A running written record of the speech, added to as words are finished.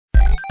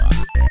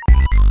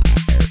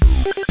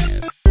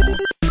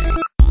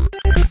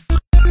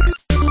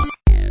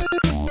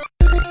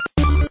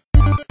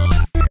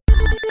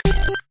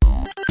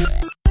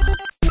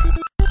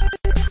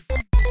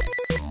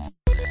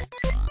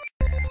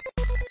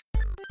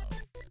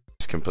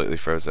completely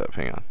froze up.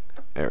 Hang on.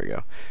 There we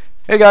go.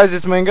 Hey guys,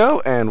 it's Mango,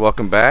 and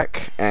welcome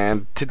back.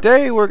 And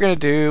today we're going to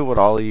do what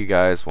all of you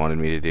guys wanted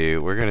me to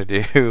do. We're going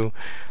to do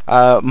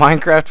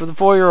Minecraft with a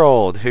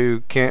 4-year-old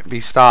who can't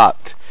be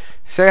stopped.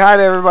 Say hi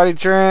to everybody,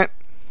 Trent.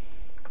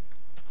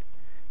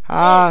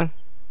 Hi.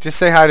 Just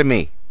say hi to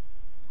me.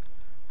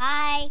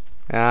 Hi.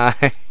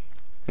 Hi.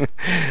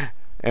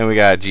 And we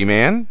got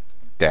G-Man,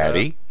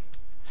 Daddy.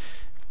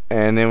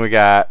 And then we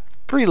got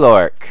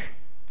Pre-Lork.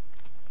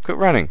 Quit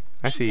running.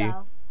 I see you.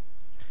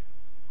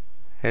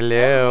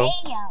 Hello.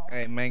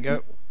 Hey,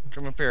 Mango,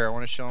 come up here. I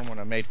want to show him what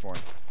I made for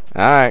him.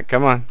 Alright,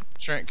 come on.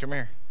 Trent, come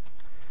here.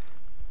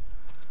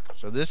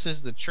 So this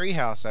is the tree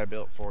house I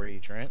built for you,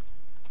 Trent.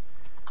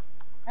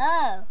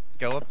 Oh.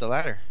 Go up the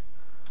ladder.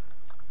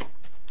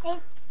 Hey,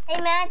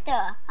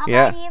 Manta. How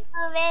Yeah. about you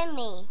prevent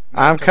me?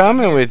 I'm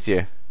coming with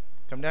you.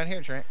 Come down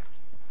here, Trent.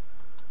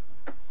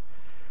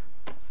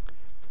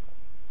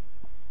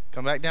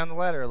 Come back down the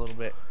ladder a little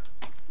bit.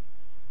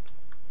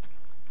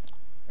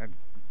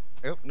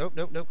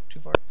 Nope. Too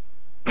far.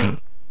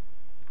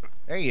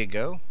 There you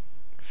go.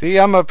 See,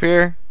 I'm up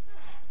here.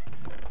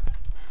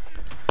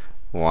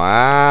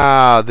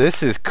 Wow,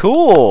 this is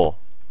cool.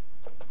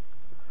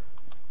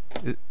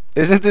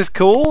 Isn't this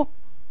cool?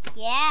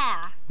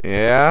 Yeah.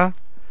 Yeah?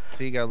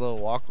 So you got a little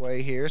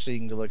walkway here so you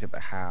can go look at the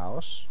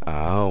house.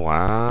 Oh,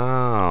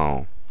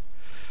 wow.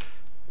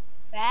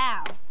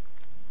 Wow.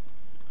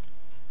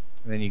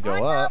 And then you I go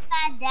wanna up. Go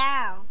back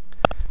down.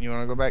 You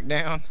want to go back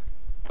down?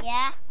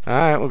 Yeah.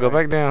 Alright, we'll go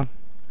back down.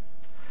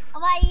 How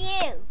about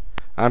you?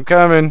 I'm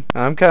coming.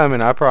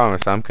 I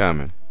promise, I'm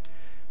coming.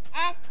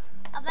 How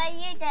about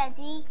you,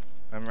 Daddy?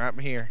 I'm right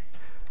here.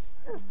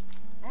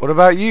 What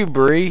about you,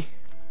 Bree?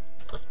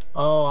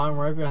 Oh, I'm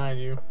right behind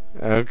you.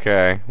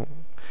 Okay.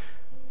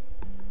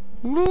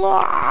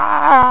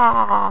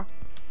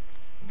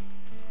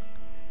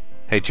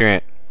 Hey,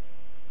 Trent.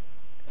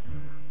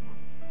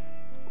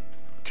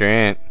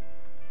 Trent.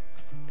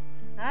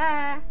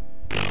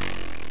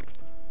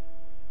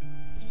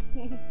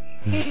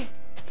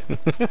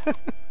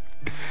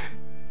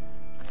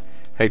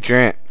 Hey,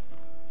 Trent.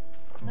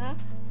 Huh?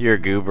 You're a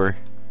goober.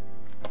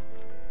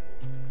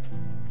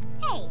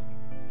 Hey.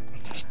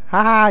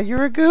 Haha,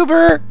 you're a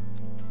goober.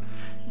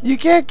 You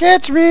can't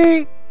catch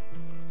me.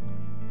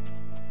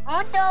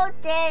 Auto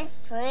did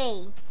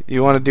free.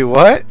 You want to do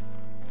what?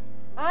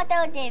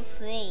 Auto did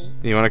free.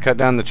 You want to cut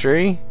down the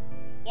tree?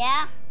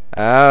 Yeah.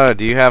 Oh,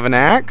 do you have an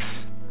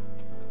axe?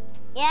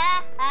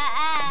 Yeah.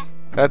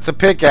 That's a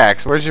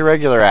pickaxe. Where's your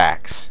regular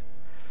axe?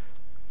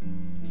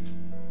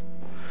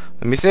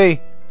 Let me see.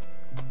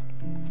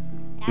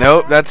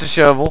 Nope, that's a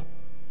shovel.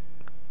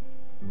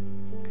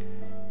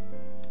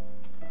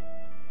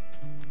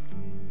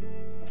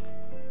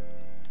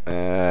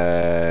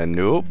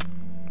 Nope.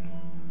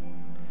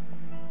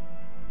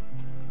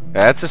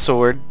 That's a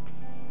sword.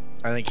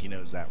 I think he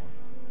knows that one.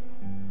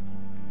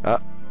 Oh,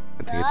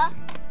 I think it's...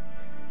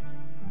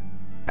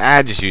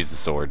 I just use the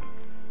sword.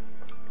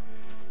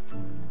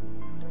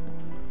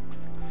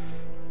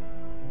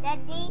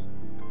 Daddy,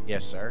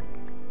 Yes, sir.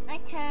 I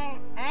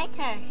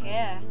can't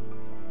hear.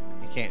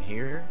 You can't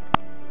hear her?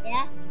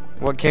 Yeah.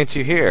 What can't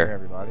you Hear hear?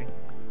 everybody.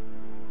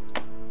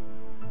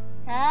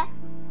 Huh?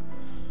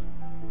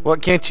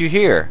 What can't you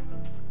hear?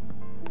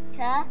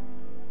 Huh?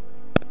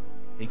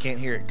 He can't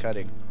hear it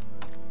cutting.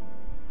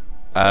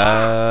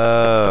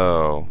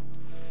 Oh.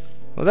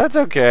 Well, that's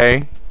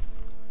okay.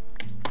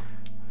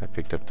 I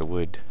picked up the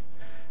wood.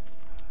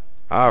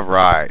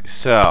 Alright,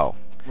 so.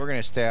 We're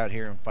gonna stay out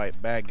here and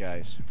fight bad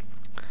guys.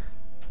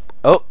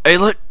 Oh, hey,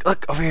 look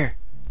over here.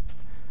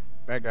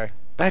 Bad guy.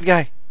 Bad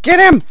guy. Get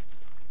him!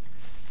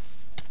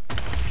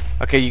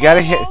 Okay, you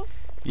gotta hit.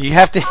 You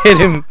have to hit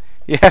him.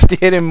 You have to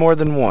hit him more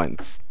than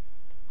once.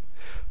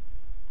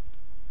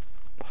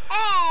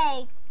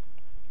 Hey,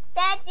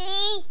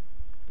 Daddy.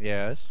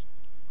 Yes.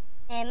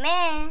 Hey,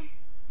 man.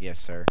 Yes,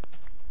 sir.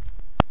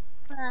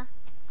 What's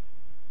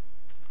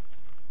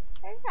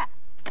that?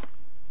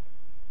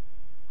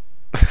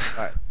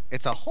 Alright.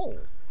 It's a hole.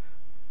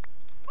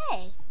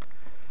 Hey.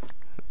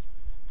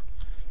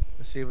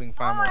 Let's see if we can I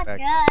find more want bad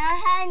dirt. guys. I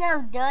had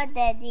no dirt,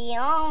 Daddy. I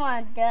don't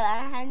want dirt.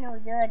 I had no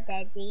dirt,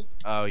 Daddy.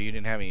 Oh, you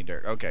didn't have any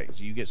dirt. Okay,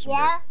 so you get some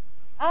Yeah?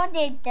 dirt. I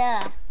did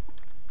dirt.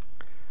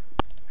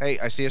 Hey,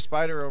 I see a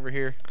spider over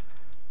here.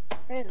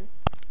 Who?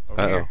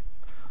 Over Uh-oh. here.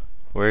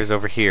 Where's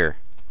over here?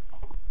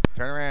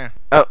 Turn around.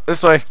 Oh,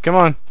 this way. Come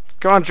on.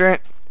 Come on,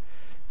 Trent.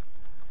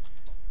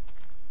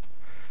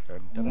 Dun,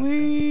 dun, dun.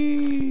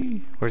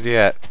 Whee! Where's he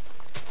at?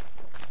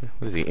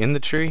 What is he, in the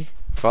tree?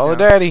 Follow No.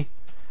 Daddy.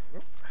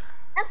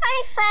 I'm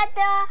my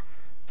father.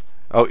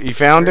 Oh, you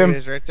found There him? he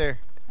is right there.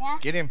 Yeah?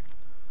 Get him.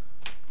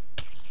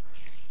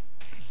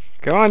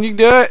 Come on, you can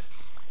do it.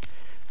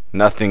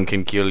 Nothing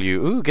can kill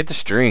you. Ooh, get the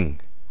string.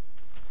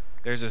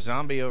 There's a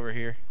zombie over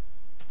here.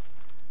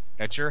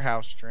 At your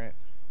house, Trent.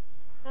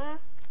 Huh?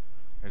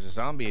 There's a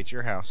zombie at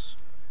your house.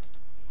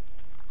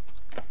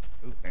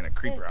 Ooh, and a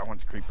creeper. I want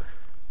the creeper.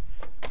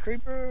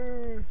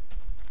 Creeper!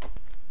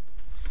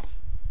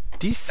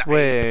 This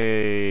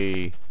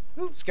way.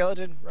 Ooh,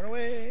 skeleton, run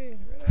away!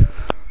 Run away.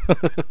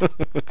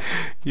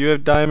 You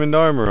have diamond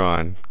armor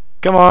on.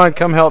 Come on,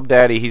 come help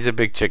Daddy. He's a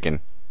big chicken.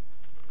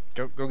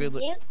 Go get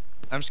the...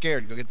 I'm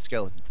scared. Go get the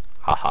skeleton.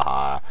 Ha ha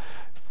ha.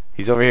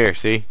 He's over here,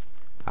 see?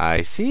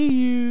 I see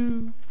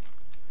you.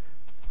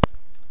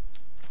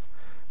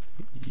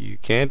 You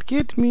can't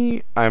get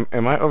me. Am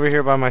I over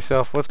here by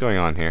myself? What's going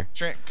on here?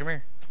 Trent, come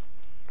here.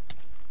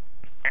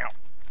 Ow.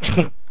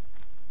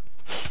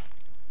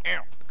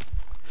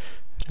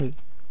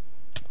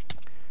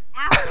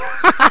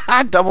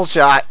 Ow. Double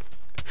shot.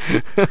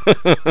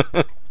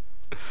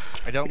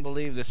 I don't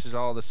believe this is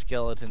all the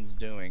skeleton's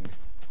doing.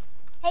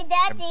 Hey,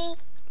 Daddy.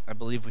 I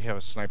believe we have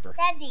a sniper.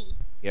 Daddy.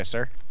 Yes,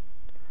 sir?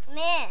 Come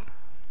here.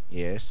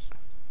 Yes.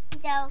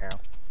 So, Ow.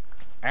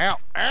 Ow.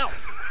 Ow.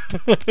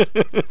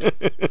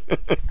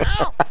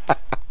 Ow.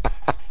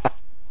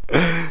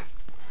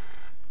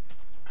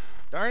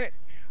 Darn it.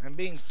 I'm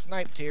being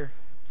sniped here.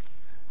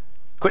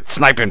 Quit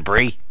sniping,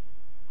 Bree.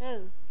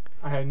 who?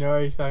 I had no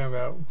idea what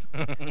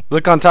you're talking about.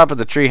 Look on top of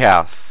the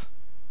treehouse.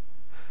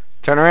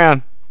 Turn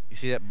around. You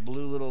see that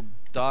blue little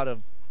dot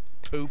of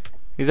poop?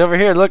 He's over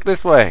here. Look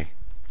this way.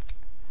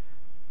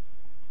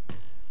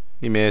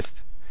 You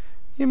missed.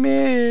 You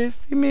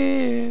missed. You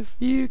missed.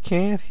 You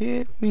can't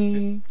hit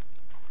me.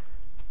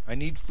 I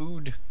need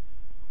food.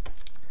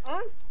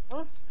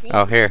 See?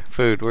 Oh, here.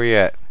 Food. Where you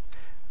at?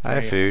 I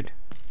have Right food.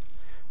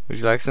 Would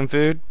you like some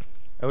food?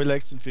 I would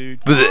like some food.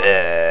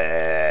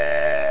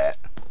 Bleh.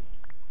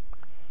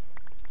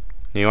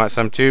 You want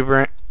some too,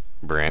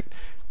 Brent?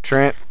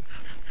 Trent?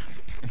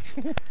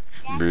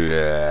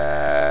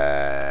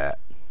 Bleh.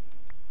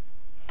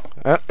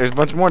 Oh, there's a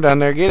bunch more down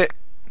there. Get it.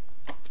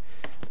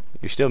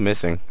 You're still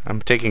missing.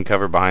 I'm taking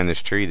cover behind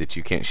this tree that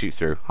you can't shoot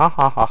through. Ha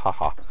ha ha ha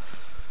ha.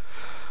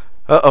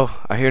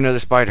 Uh-oh. I hear another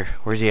spider.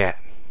 Where's he at?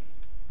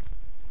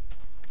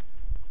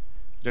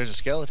 There's a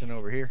skeleton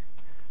over here.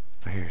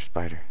 I hear a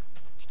spider.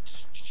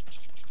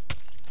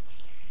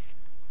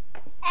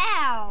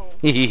 Ow!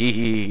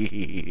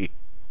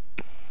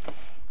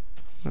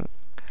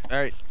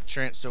 Alright,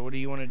 Trent, so what do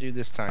you want to do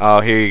this time? Oh,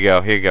 here you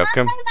go. Here you go.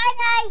 Come.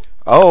 Bye.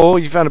 Oh,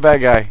 you found a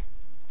bad guy.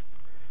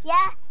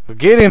 Yeah, Well,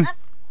 get him.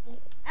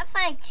 I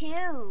find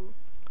two.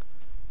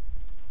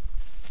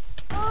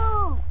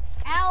 Ooh!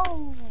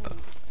 Ow!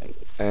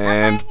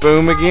 And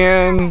boom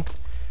again.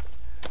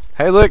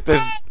 Hey, look.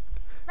 There's.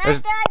 My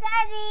There's-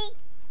 Daddy!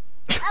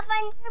 I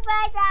find two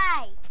bad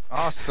guy.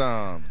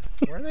 Awesome.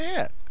 Where are they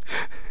at?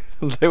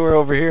 They were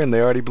over here and they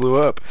already blew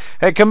up.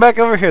 Hey, come back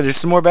over here. There's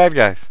some more bad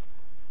guys.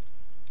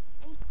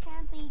 It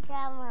can't be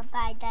that one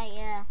bad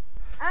guy.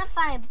 I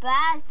find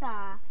bad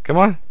song. Come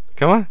on.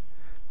 Come on.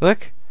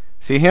 Look.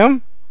 See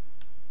him?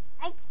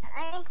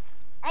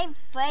 I'm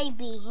afraid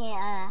be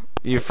here.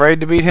 You afraid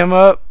to beat him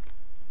up?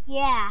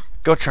 Yeah.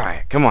 Go try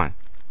it. Come on.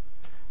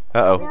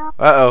 Uh-oh. No.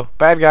 Uh-oh.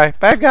 Bad guy.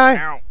 Bad guy.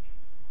 Ow.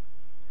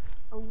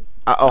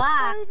 Uh-oh.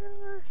 Bye.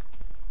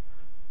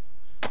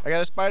 I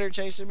got a spider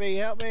chasing me.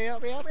 Help me,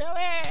 help me, help me, help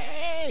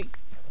me!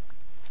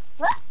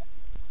 What?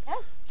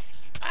 Oh.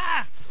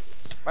 Ah!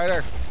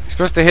 Spider. You're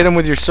supposed to hit him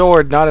with your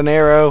sword, not an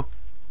arrow.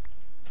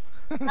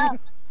 Oh.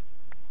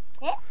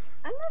 Yeah,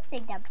 I'm not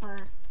saying that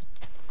part.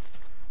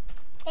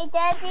 Hey,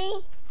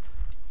 Daddy.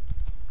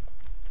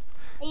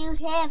 Are you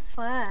having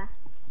fun?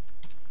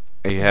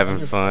 Are you having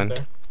You're fun?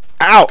 there.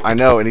 Ow! I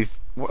know, and he's...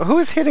 Who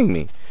is hitting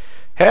me?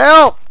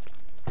 Help!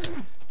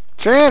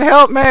 Trent,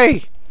 help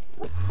me!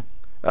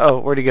 Uh-oh,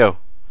 where'd he go?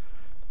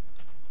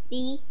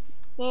 B.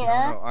 I don't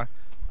Yeah. know.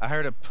 I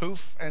heard a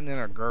poof and then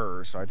a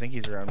grr, so I think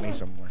he's around me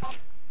somewhere.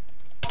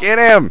 Get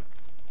him!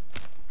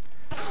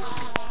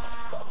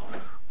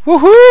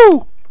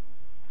 Woohoo!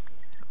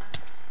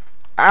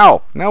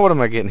 Ow! Now what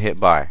am I getting hit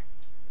by?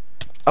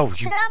 Oh,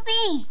 you...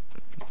 Zombie.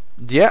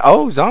 Yeah,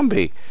 oh,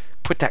 zombie.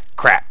 Quit that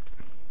crap.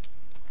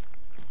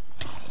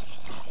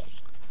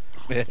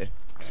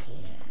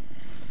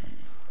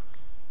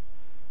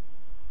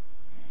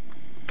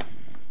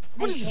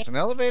 What is this, an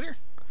elevator?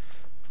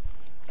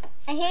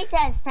 I hear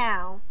that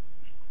sound.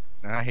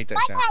 I hate that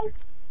Bye, sound. guys.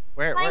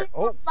 Where? Bye, Where?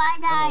 Oh! bye,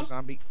 Hello, guys.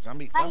 zombie,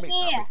 zombie, Right zombie,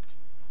 here. zombie.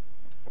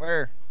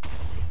 Where?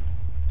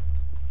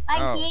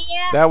 Right Oh.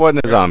 here. That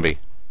wasn't a zombie.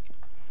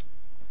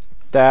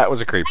 That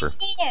was a creeper.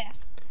 Right here.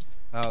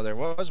 Oh, there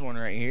was one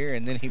right here,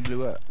 and then he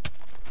blew up.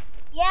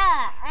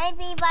 Yeah, I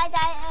be by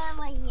that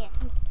right here.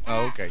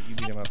 Oh, okay. You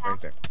beat him up right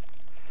there.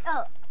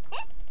 Oh,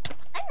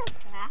 I know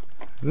that.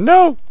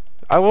 No!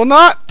 I will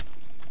not!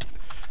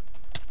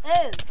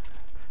 Oh,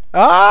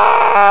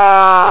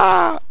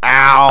 Ah!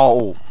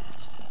 Ow!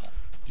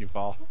 Did you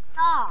fall?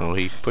 oh. Oh,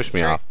 he pushed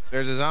me Trent, off.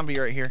 There's a zombie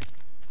right here.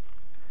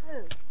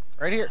 Oh.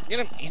 Right here. Get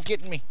him. He's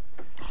getting me.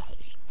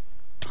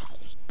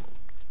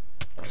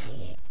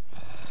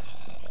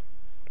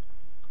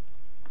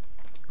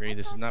 Agree,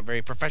 this is not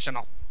very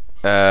professional.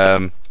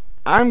 I'm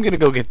gonna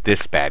go get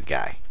this bad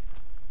guy.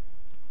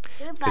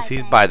 Because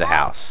he's by the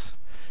house.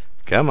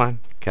 Come on.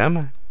 Come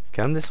on.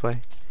 Come this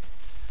way.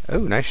 Oh,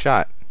 nice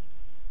shot.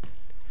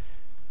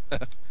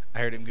 I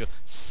heard him go.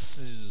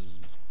 "Sss."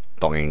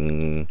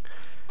 Doing.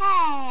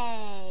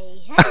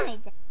 Hey, who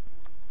made that?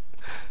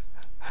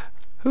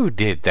 Who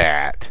did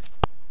that?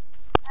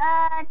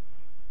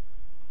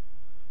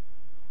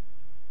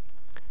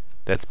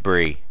 That's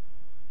Bree.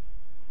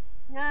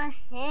 Not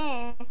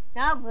him.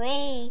 Not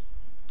Bree.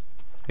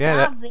 Yeah,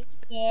 Not Bree.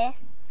 Yeah.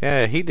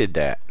 yeah, he did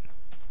that.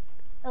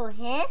 Oh,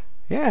 him?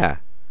 Yeah.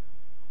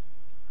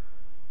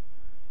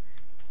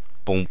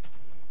 Boom.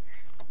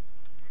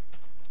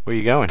 Where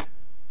you going?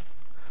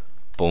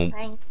 Boom.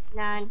 I'm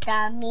not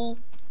dummy.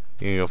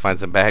 You gonna go find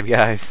some bad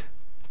guys?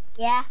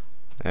 Yeah.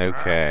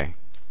 Okay.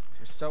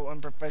 You're so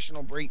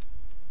unprofessional, Bree.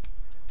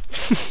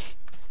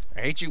 I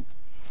hate you.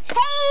 Hey,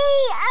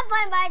 I'm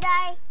fine by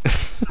die.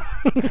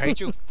 I hate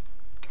you.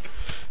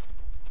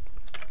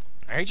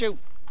 I hate you.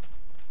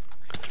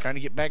 Trying to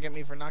get back at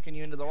me for knocking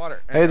you into the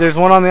water. Hey, there's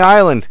one on the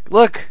island.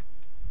 Look.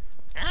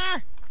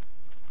 Ah!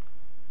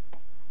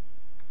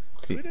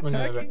 Quit Well,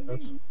 no, attacking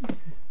that's- me.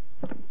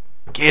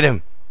 Get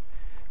him.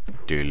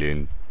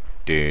 Doolin.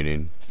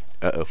 Doolin.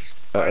 Uh-oh.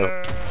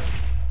 Uh-oh.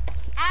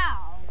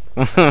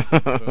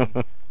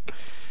 Ow.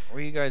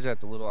 Where you guys at?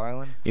 The little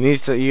island? You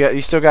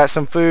still got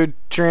some food,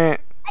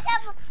 Trent?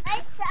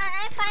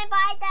 I'm fine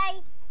by die.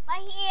 By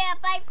here,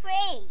 by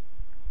free.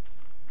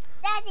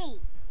 Daddy.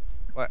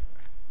 What?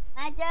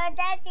 I told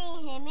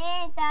Daddy, him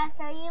and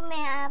so you may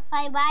I'm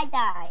fine by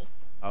die.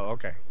 Oh,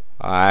 okay.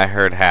 I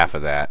heard half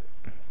of that.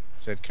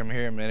 Said, come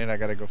here a minute. I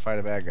gotta go fight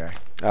a bad guy.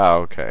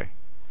 Oh, okay.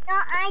 No,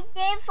 I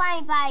did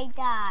fine by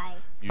die.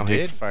 You Oh, did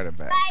he's- fight a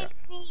bad By guy.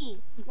 free.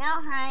 No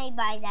high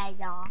by die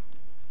dog.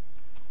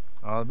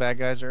 All the bad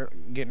guys are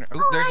getting.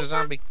 Ooh, there's a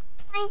zombie.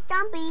 I'm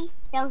zombie.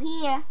 So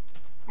here.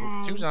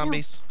 Ooh, two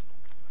zombies.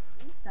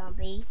 Two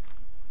zombie.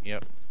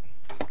 Yep.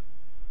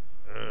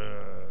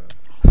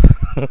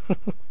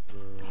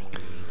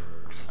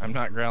 I'm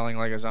not growling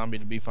like a zombie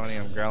to be funny.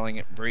 I'm growling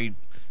at Breed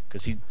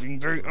because he's being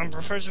very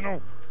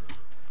unprofessional.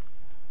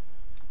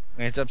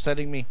 And it's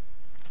upsetting me.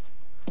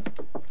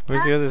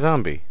 Where's the other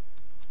zombie?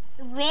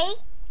 Wait.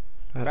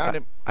 Found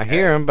him. I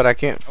hear him, but I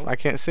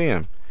can't see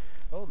him.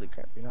 Holy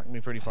crap! You're knocking me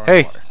pretty far Hey.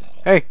 in the water.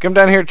 Hey, come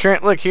down here,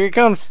 Trent. Look, here he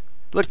comes.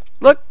 Look,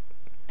 look.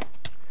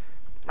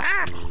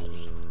 Ah!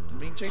 I'm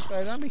being chased by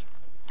a zombie.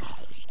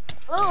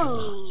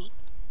 Ooh.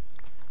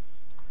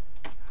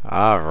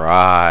 All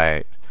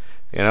right.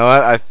 You know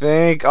what? I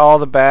think all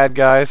the bad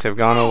guys have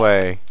gone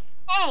away.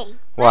 Hey.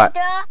 What?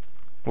 Mother.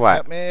 What?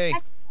 Help me.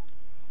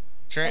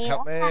 Trent,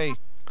 help me.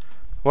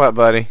 What,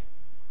 buddy?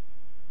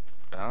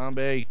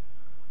 Zombie.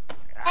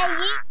 Hey,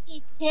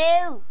 you two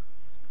too.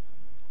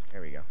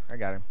 There we go. I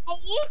got him. Hey,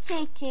 you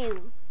two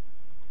too.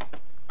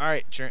 All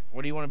right, Trent.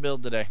 What do you want to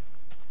build today?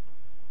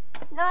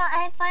 No,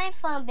 I find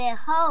from the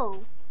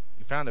hole.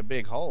 You found a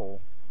big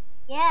hole.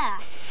 Yeah.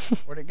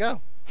 Where'd it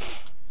go?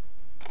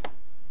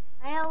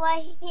 I am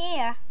right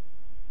here.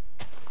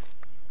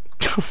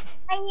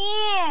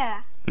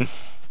 Right here.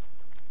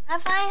 I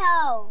find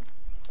hole.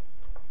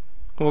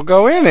 We'll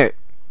go in it.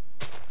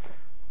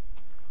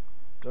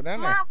 Go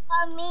down there. Not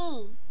for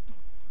me.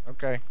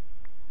 Okay.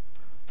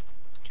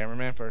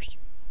 Cameraman first.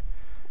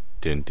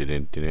 Dun, dun,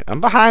 dun, dun, dun.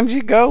 I'm behind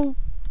you. Go.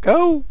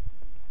 Go.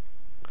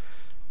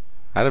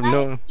 I don't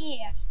know. Right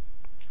here.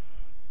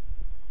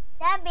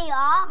 That'd be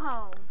our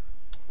home.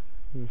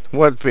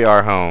 What'd be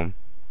our home?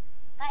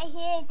 Right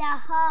here, the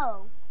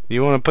hole.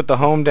 You want to put the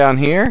home down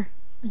here?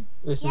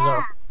 This is Yeah,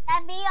 our.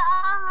 that'd be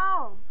our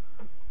home.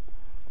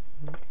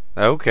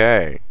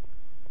 Okay.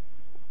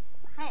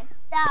 Hey,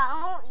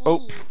 don't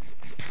Oh. eat.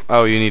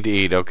 Oh, you need to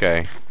eat.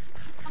 Okay.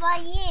 How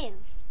about you?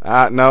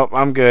 Nope,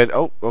 I'm good.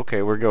 Oh,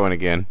 okay, we're going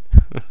again.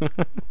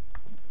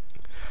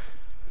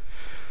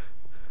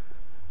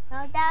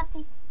 No, that'd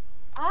be...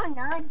 Oh,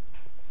 no.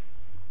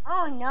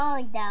 Oh,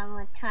 no, that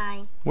one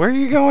time. Where are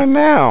you going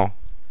now?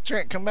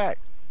 Trent, come back.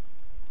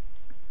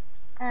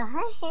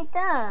 Hi,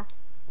 Heather.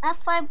 I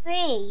find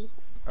Bree.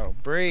 Oh,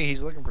 Bree,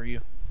 he's looking for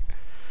you.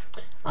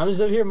 I'm just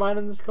over here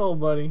minding this coal,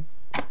 buddy.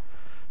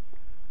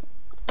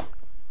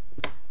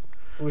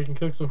 We can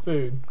cook some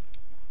food.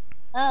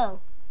 Oh.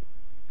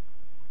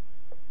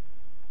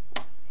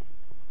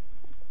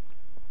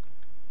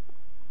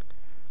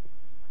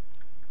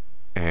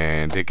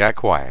 And it got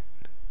quiet.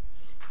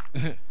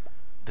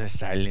 The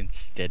silence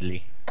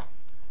steadily.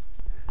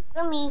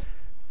 For me.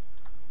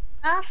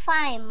 I'll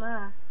find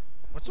more.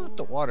 What's with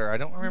the water? I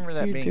don't remember What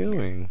that are you being here.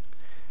 doing?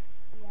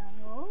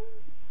 No.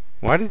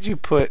 Why did you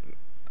put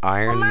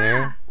iron Come on.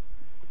 there?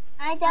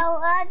 I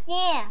don't up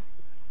there.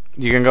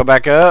 You can go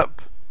back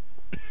up?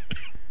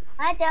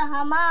 I don't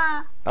come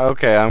on.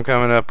 Okay, I'm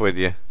coming up with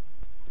you.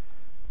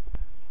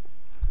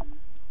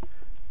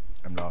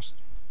 I'm lost.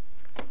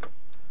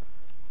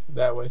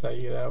 That way's how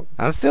you get out.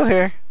 I'm still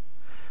here.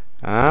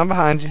 I'm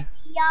behind you.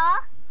 Y'all.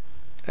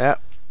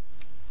 Yep.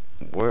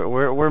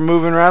 We're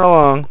moving right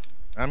along.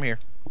 I'm here.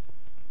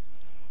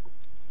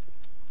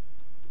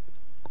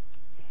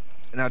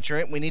 Now,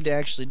 Trent, we need to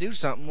actually do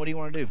something. What do you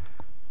want to do?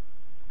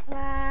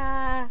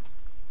 Try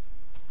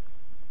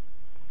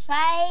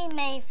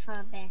make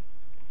something.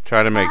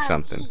 Try to make Follow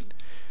something. me.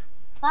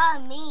 Follow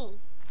me.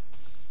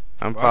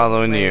 I'm Why don't we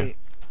following you. make-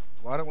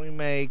 Why don't we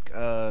make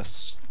a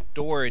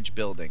storage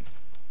building?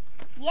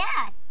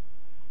 Yeah.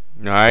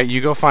 Alright,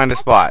 you go find a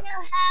spot. I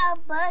don't know how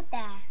to build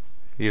that.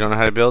 You don't know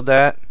how to build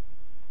that?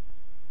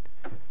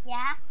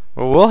 Yeah.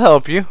 Well, we'll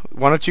help you.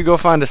 Why don't you go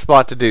find a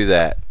spot to do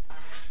that?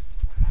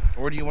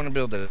 Where do you want to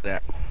build it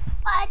at?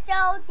 I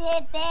don't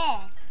did bed.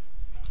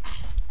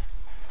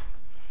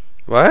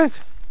 What?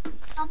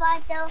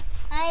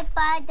 I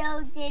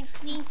bottled the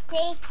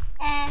freezer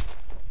and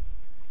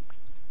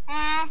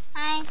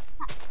I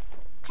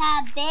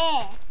have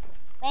bed.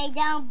 Lay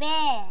down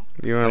bed.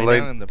 You want to Lay lay...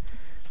 down in the...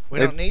 We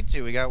don't need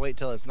to. We gotta wait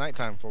till it's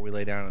nighttime before we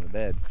lay down in the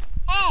bed.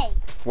 Hey,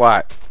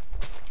 What?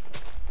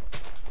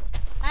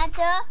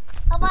 Mother,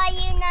 how about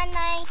you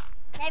night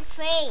at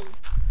free?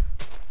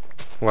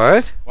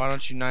 What? Why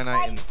don't you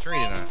night in the tree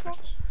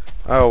tonight?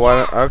 Oh,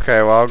 why?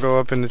 Okay, well, I'll go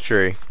up in the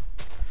tree.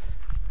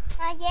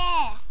 Not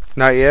yet.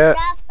 Not yet?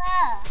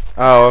 Supper.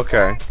 Oh,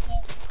 okay.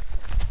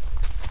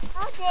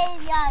 Okay,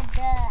 you're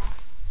good.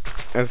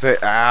 And say,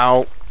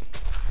 ow.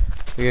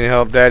 You gonna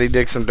help Daddy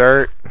dig some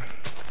dirt?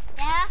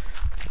 Yeah?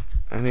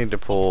 I need to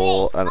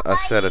pull a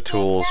set of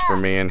tools for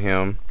me and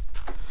him.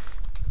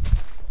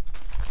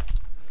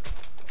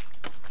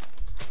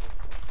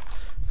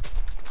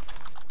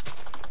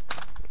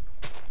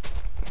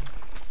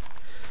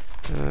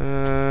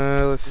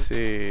 Let's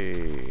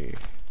see.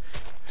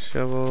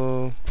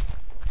 Shovel.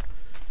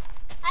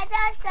 I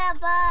got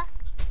supper.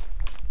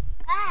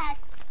 I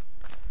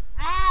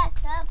had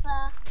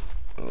supper.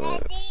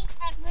 Daddy,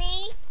 and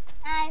me,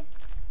 and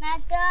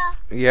Mother.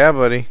 Yeah,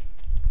 buddy.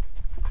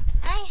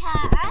 I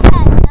had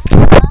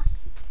supper.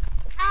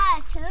 I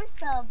had 2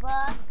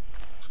 supper.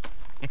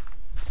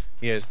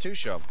 He has 2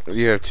 shovels.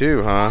 You have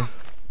 2, huh?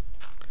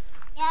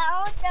 Yeah,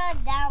 also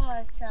that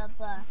was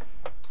supper.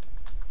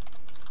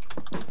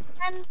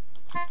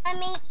 Let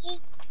me eat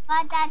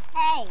what I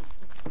take.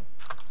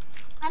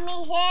 Let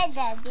me hear,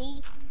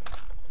 Daddy.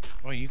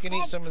 Well, you can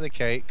eat some of the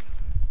cake.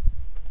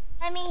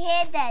 Let me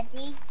hear,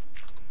 Daddy.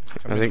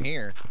 Come in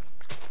here.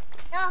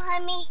 No,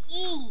 let me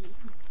eat.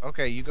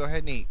 Okay, you go ahead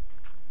and eat.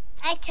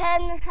 I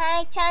can't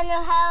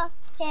help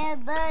the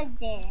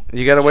birthday.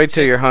 You gotta wait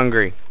till you're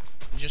hungry.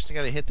 You just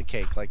gotta hit the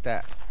cake like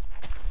that.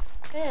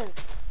 Food.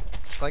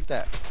 Just like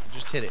that.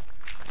 Just hit it.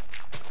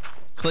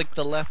 Click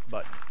the left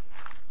button.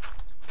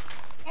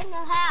 I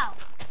know how.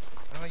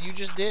 Oh, you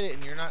just did it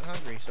and you're not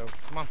hungry, so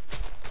come on.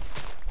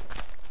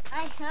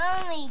 I'm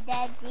hungry,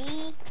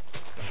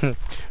 Daddy.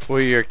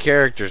 Well, your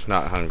character's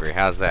not hungry.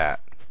 How's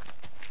that?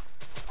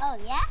 Oh,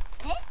 yeah?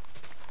 Hey?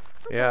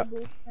 Yeah.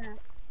 This,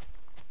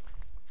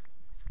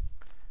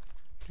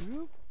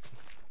 Doop.